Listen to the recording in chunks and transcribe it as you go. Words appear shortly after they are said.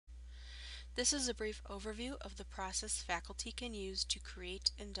This is a brief overview of the process faculty can use to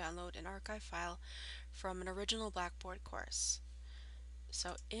create and download an archive file from an original Blackboard course.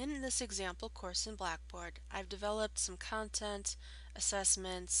 So in this example course in Blackboard, I've developed some content,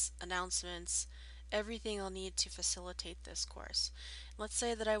 assessments, announcements, everything I'll need to facilitate this course. Let's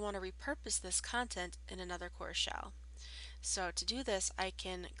say that I want to repurpose this content in another course shell. So to do this, I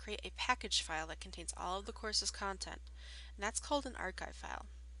can create a package file that contains all of the course's content, and that's called an archive file.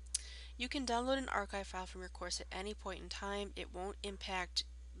 You can download an archive file from your course at any point in time. It won't impact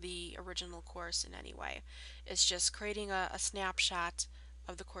the original course in any way. It's just creating a snapshot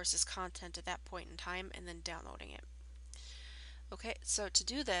of the course's content at that point in time and then downloading it. Okay, so to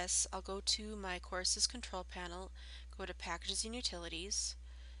do this, I'll go to my course's control panel, go to Packages and Utilities,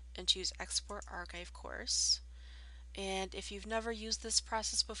 and choose Export Archive Course. And if you've never used this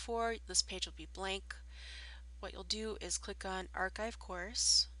process before, this page will be blank. What you'll do is click on Archive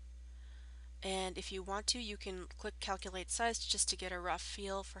Course, and if you want to, you can click Calculate Size just to get a rough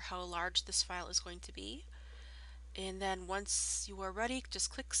feel for how large this file is going to be. And then once you are ready,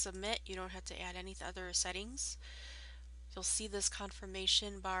 just click Submit. You don't have to add any other settings. You'll see this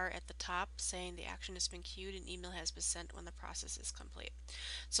confirmation bar at the top saying the action has been queued and email has been sent when the process is complete.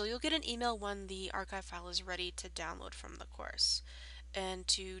 So you'll get an email when the archive file is ready to download from the course. And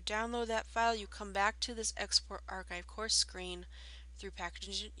to download that file, you come back to this Export Archive Course screen through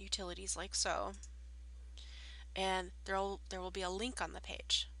Packaging Utilities like so, and there will be a link on the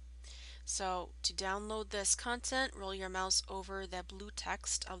page. So to download this content, roll your mouse over the blue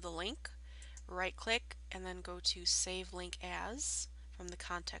text of the link, right click, and then go to Save Link As from the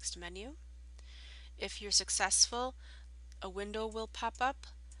context menu. If you're successful, a window will pop up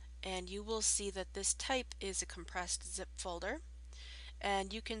and you will see that this type is a compressed zip folder,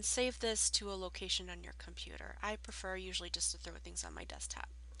 and you can save this to a location on your computer. I prefer usually just to throw things on my desktop.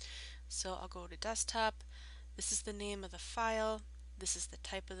 So I'll go to Desktop. This is the name of the file. This is the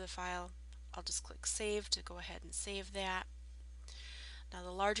type of the file. I'll just click Save to go ahead and save that. Now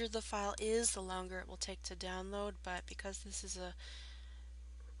the larger the file is, the longer it will take to download, but because this is a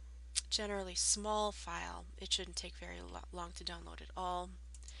generally small file, it shouldn't take very long to download at all.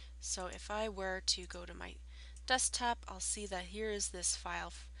 So if I were to go to my desktop, I'll see that here is this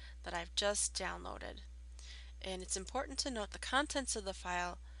file that I've just downloaded. And it's important to note the contents of the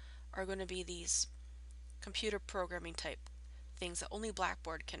file are going to be these computer programming type things that only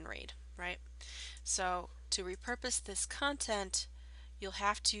Blackboard can read, right? So to repurpose this content, you'll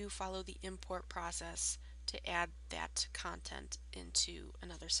have to follow the import process to add that content into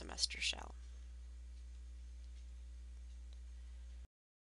another semester shell.